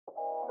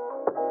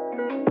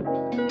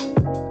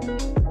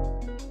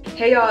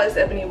Hey y'all, it's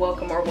Ebony.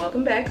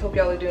 Welcome back. Hope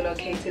y'all are doing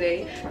okay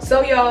today.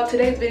 So y'all,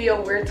 today's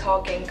video we're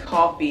talking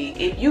coffee.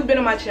 If you've been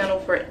on my channel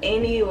for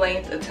any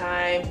length of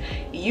time,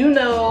 you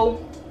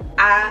know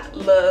I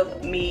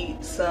love me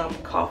some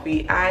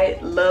coffee. I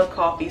love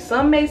coffee.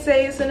 Some may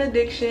say it's an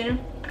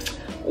addiction.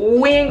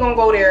 We ain't gonna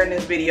go there in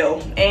this video.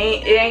 It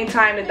ain't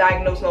time to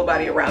diagnose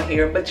nobody around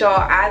here, but y'all,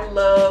 I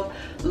love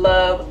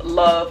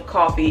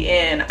coffee,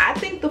 and I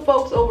think the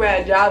folks over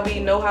at Javy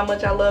know how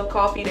much I love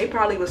coffee. They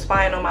probably was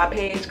spying on my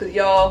page because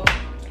y'all,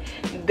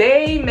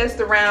 they messed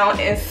around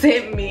and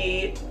sent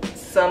me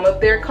some of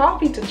their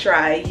coffee to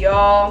try,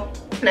 y'all.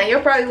 Now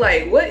you're probably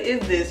like, what is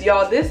this?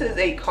 Y'all, this is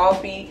a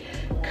coffee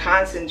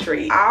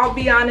concentrate. I'll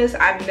be honest,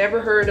 I've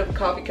never heard of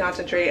coffee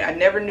concentrate. I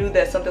never knew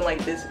that something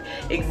like this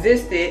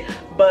existed,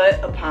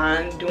 but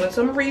upon doing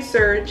some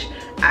research,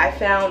 I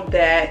found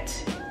that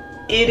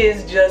it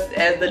is just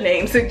as the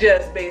name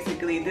suggests.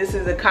 Basically, this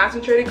is a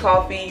concentrated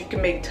coffee. You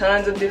can make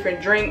tons of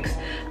different drinks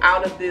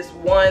out of this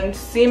one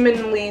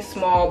seemingly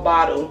small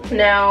bottle.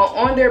 Now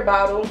on their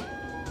bottle,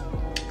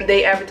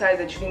 they advertise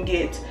that you can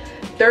get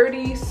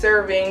 30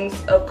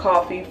 servings of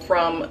coffee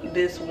from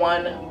this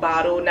one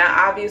bottle.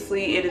 Now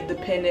obviously it is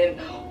dependent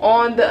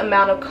on the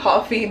amount of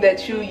coffee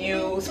that you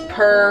use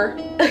per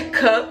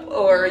cup,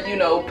 or you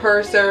know,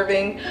 per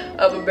serving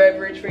of a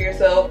beverage for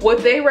yourself.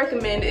 What they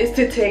recommend is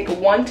to take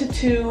 1 to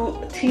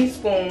 2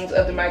 teaspoons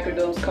of the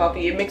microdose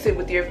coffee and mix it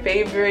with your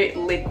favorite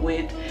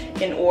liquid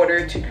in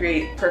order to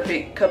create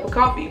perfect cup of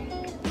coffee.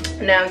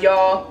 Now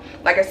y'all,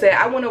 like I said,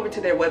 I went over to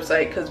their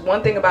website because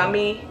one thing about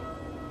me,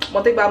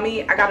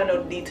 I gotta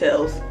know the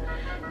details.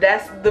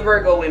 That's the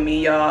Virgo in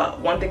me, y'all.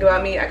 One thing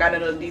about me, I gotta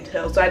know the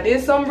details. So I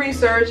did some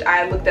research.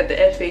 I looked at the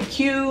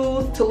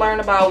FAQs to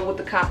learn about what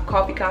the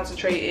coffee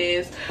concentrate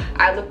is.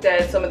 I looked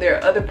at some of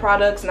their other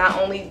products. Not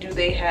only do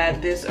they have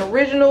this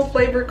original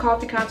flavored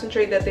coffee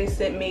concentrate that they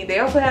sent me, they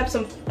also have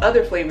some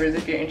other flavors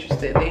if you're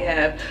interested. They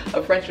have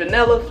a French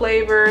vanilla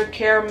flavor,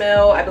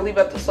 caramel, I believe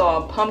I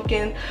saw a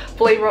pumpkin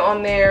flavor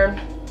on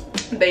there.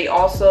 They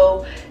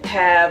also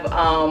have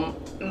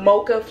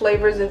mocha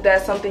flavors if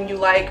that's something you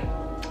like.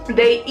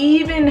 They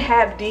even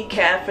have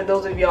decaf for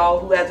those of y'all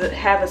who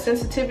have a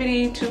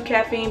sensitivity to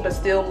caffeine but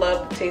still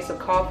love the taste of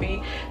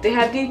coffee. They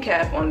have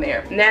decaf on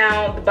there.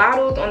 Now the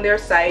bottles on their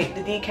site,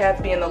 the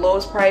decaf being the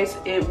lowest price,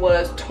 it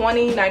was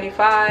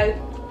 $20.95.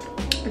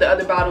 The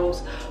other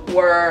bottles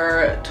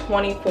were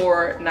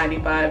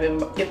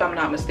 $24.95 if I'm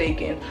not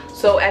mistaken.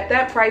 So at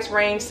that price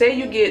range, say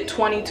you get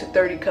 20 to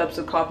 30 cups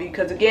of coffee,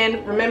 because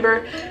again,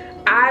 remember,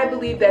 I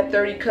believe that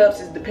 30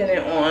 cups is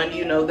dependent on,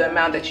 you know, the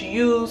amount that you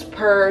use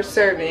per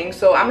serving.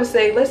 So I'm gonna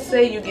say, let's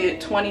say you get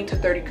 20 to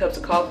 30 cups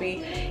of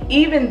coffee.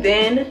 Even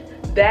then,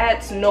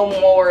 that's no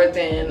more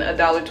than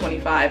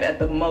 $1.25 at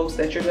the most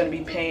that you're gonna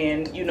be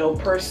paying, you know,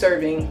 per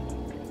serving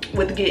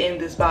with getting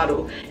this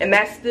bottle. And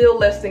that's still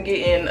less than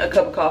getting a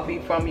cup of coffee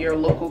from your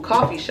local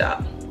coffee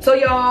shop. So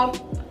y'all,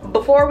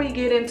 before we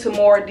get into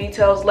more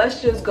details,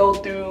 let's just go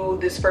through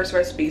this first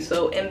recipe.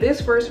 So in this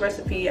first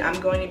recipe,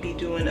 I'm going to be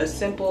doing a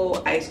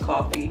simple iced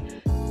coffee.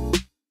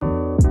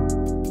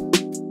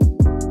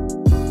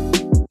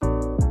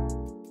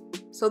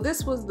 So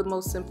this was the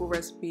most simple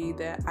recipe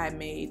that I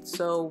made.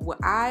 So what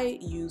I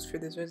used for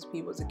this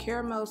recipe was a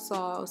caramel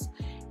sauce,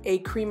 a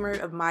creamer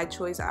of my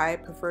choice. I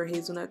prefer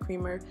hazelnut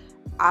creamer.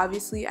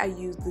 Obviously I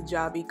used the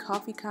Javy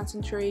Coffee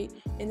Concentrate,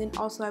 and then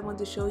also I wanted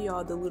to show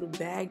y'all the little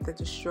bag that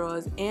the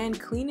straws and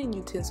cleaning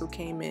utensil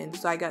came in.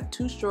 So I got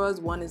 2 straws.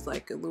 One is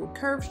like a little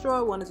curved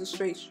straw, one is a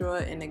straight straw,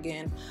 and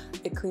again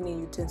a cleaning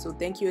utensil.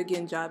 Thank you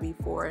again, Javy,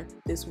 for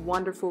this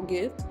wonderful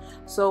gift.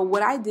 So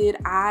what I did,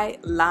 I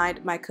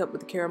lined my cup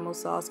with caramel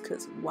sauce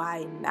because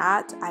why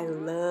not? I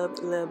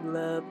love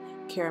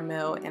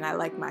caramel, and I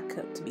like my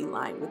cup to be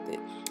lined with it.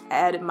 I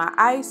added my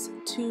ice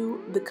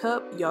to the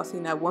cup. Y'all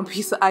seen that one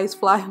piece of ice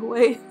fly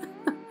away?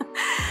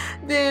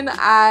 Then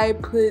I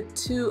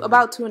put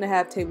about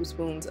 2.5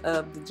 tablespoons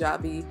of the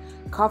Javy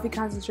Coffee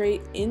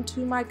Concentrate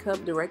into my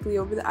cup directly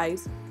over the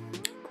ice.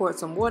 Poured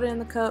some water in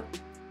the cup,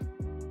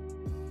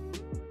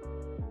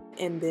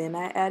 and then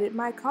I added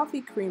my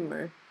coffee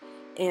creamer.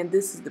 And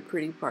this is the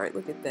pretty part.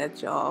 Look at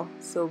that, y'all.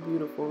 So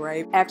beautiful,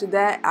 right? After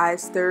that, I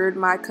stirred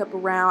my cup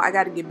around. I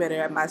got to get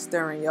better at my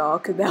stirring, y'all,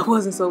 because that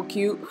wasn't so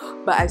cute.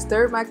 But I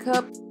stirred my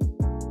cup.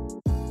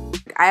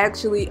 I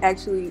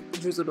actually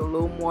drizzled a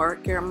little more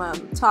caramel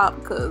on the top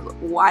because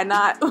why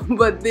not?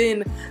 But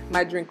then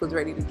my drink was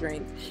ready to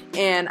drink.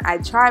 And I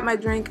tried my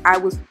drink. I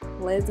was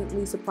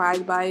pleasantly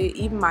surprised by it.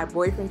 Even my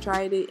boyfriend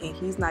tried it, and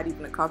he's not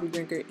even a coffee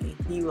drinker, and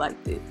he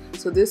liked it.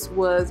 So this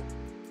was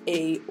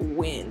a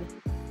win.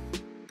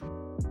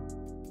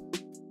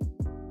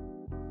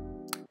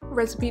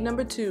 Recipe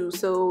number 2.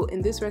 So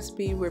in this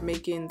recipe we're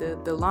making the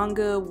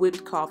Dalonga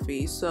whipped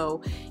coffee.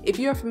 So if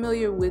you're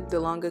familiar with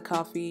Dalonga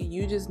coffee,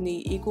 you just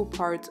need equal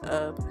parts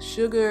of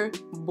sugar,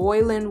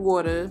 boiling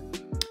water,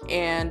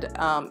 and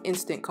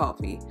instant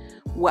coffee.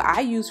 What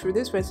I used for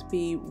this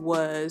recipe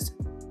was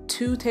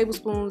 2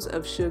 tablespoons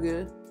of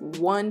sugar,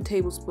 1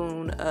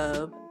 tablespoon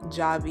of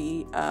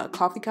Javy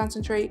coffee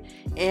concentrate,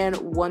 and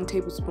 1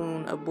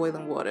 tablespoon of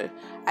boiling water.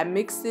 I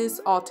mix this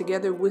all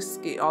together,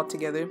 whisk it all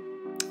together.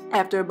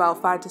 After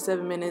about 5 to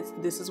 7 minutes,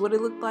 this is what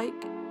it looked like.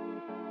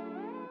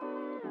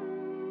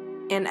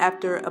 And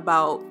after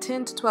about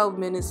 10 to 12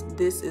 minutes,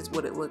 this is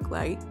what it looked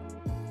like.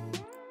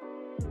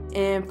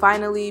 And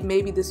finally,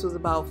 maybe this was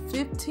about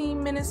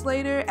 15 minutes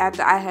later,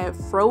 after I had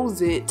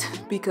froze it,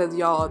 because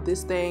y'all,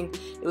 this thing,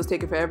 it was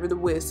taking forever to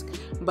whisk,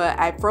 but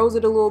I froze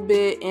it a little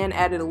bit and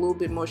added a little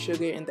bit more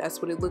sugar, and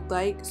that's what it looked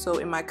like. So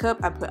in my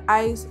cup, I put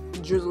ice,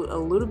 drizzled a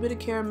little bit of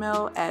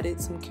caramel, added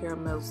some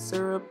caramel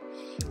syrup,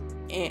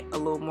 and a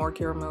little more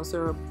caramel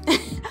syrup.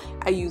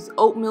 I used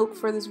oat milk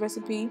for this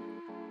recipe.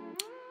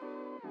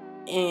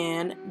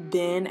 And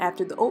then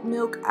after the oat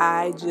milk,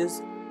 I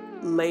just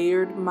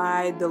layered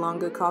my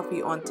Dalonga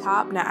coffee on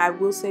top. Now I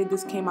will say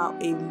this came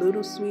out a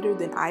little sweeter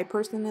than I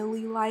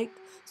personally liked,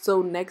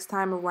 so next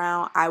time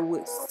around I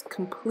would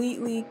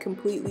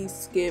completely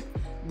skip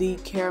the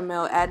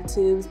caramel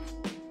additives.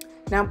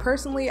 Now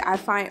personally, I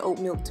find oat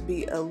milk to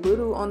be a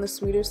little on the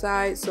sweeter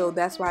side, so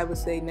that's why I would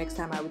say next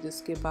time I would just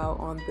skip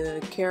out on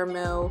the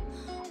caramel,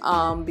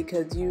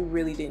 because you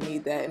really didn't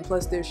need that, and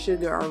plus there's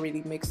sugar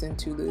already mixed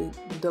into the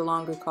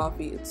Dalonga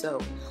coffee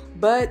itself.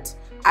 But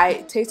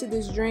I tasted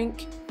this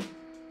drink.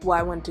 Well,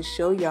 I wanted to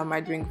show y'all my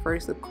drink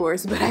first, of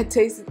course, but I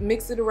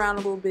mixed it around a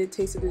little bit,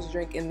 tasted this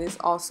drink, and this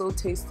also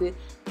tasted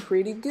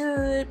pretty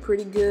good.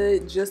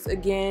 Just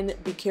again,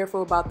 be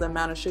careful about the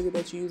amount of sugar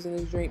that you use in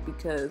this drink,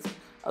 because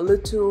a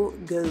little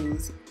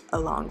goes a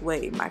long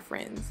way, my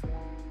friends.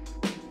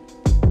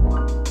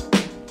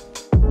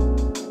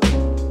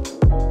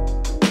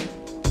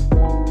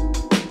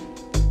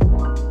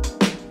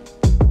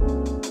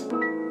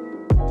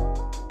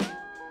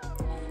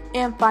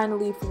 And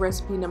finally, for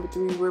recipe number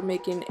 3, we're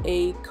making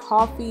a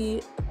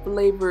coffee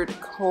flavored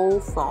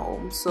cold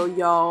foam. So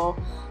y'all,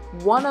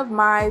 one of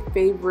my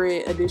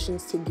favorite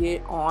additions to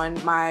get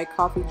on my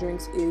coffee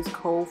drinks is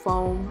cold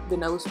foam,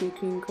 vanilla sweet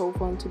cream cold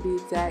foam to be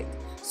exact.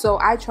 So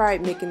I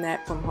tried making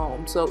that from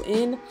home. So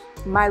in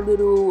my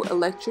little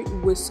electric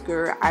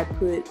whisker, I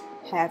put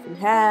half and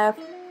half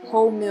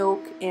whole milk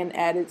and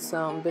added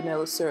some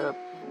vanilla syrup.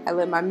 I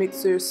let my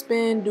mixer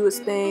spin, do its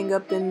thing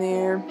up in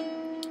there.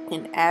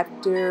 And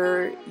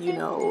after, you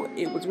know,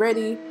 it was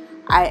ready,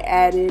 I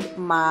added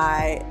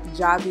my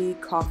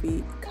Javy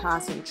Coffee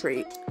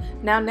Concentrate.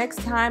 Now next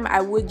time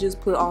I would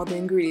just put all the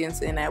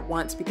ingredients in at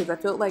once, because I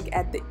felt like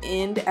at the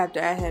end, after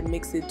I had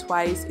mixed it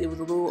twice, it was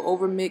a little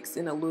overmixed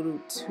and a little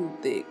too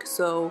thick.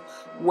 So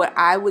what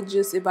I would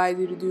just advise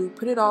you to do,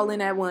 put it all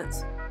in at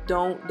once.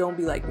 Don't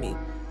be like me.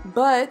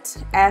 But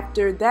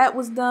after that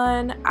was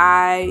done,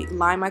 I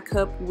lined my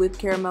cup with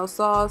caramel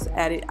sauce,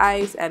 added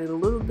ice, added a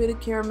little bit of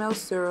caramel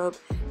syrup,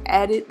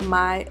 added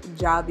my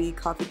Javy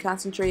Coffee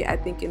Concentrate. I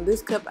think in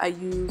this cup I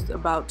used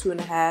about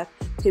 2.5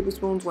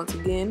 tablespoons once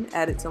again,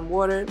 added some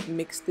water,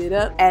 mixed it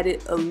up,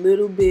 added a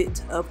little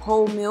bit of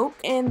whole milk,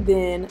 and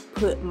then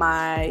put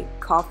my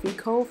coffee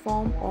cold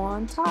foam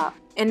on top.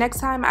 And next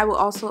time I will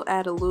also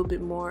add a little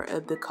bit more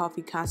of the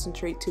coffee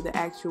concentrate to the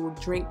actual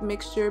drink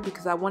mixture,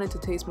 because I wanted to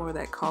taste more of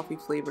that coffee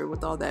flavor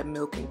with all that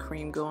milk and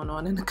cream going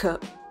on in the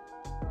cup.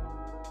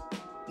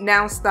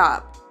 Now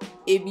stop.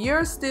 If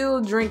you're still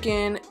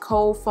drinking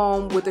cold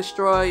foam with a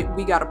straw,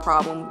 we got a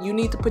problem. You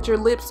need to put your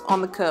lips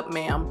on the cup,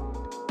 ma'am.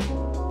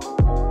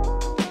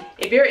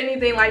 If you're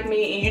anything like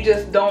me and you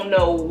just don't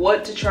know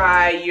what to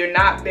try, you're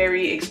not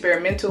very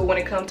experimental when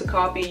it comes to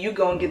coffee, you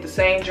gonna get the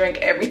same drink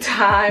every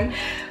time.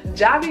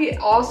 Javy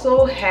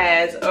also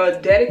has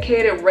a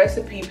dedicated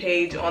recipe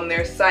page on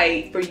their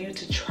site for you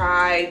to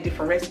try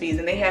different recipes,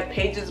 and they have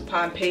pages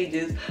upon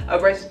pages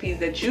of recipes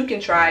that you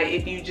can try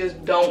if you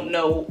just don't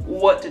know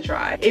what to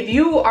try. If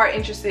you are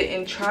interested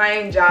in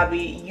trying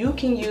Javy, you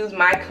can use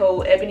my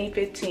code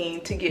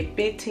Ebony15 to get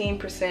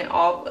 15%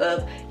 off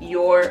of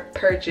your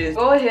purchase.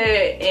 Go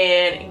ahead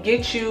and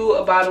get you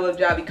a bottle of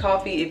Javy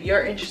coffee if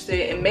you're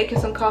interested in making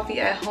some coffee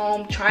at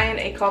home, trying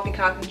a coffee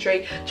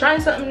concentrate, trying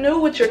something new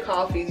with your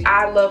coffees.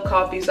 I love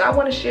coffee, so I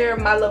want to share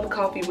my love of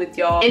coffee with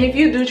y'all. And if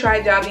you do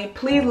try Javy,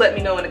 please let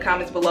me know in the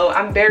comments below.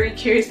 I'm very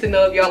curious to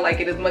know if y'all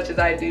like it as much as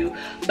I do.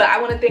 But I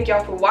want to thank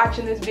y'all for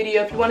watching this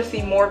video. If you want to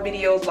see more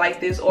videos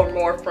like this or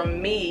more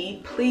from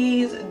me,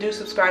 please do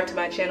subscribe to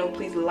my channel.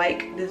 Please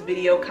like this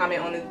video,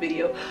 comment on this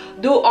video,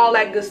 do all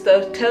that good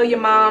stuff. Tell your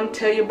mom,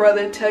 tell your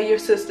brother, tell your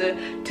sister,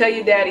 tell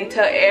your daddy,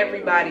 tell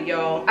everybody,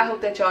 y'all. I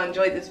hope that y'all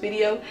enjoyed this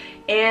video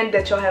and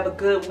that y'all have a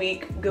good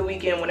week, good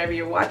weekend whenever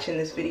you're watching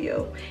this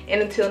video.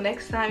 And until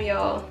next time,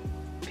 y'all,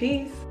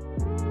 peace.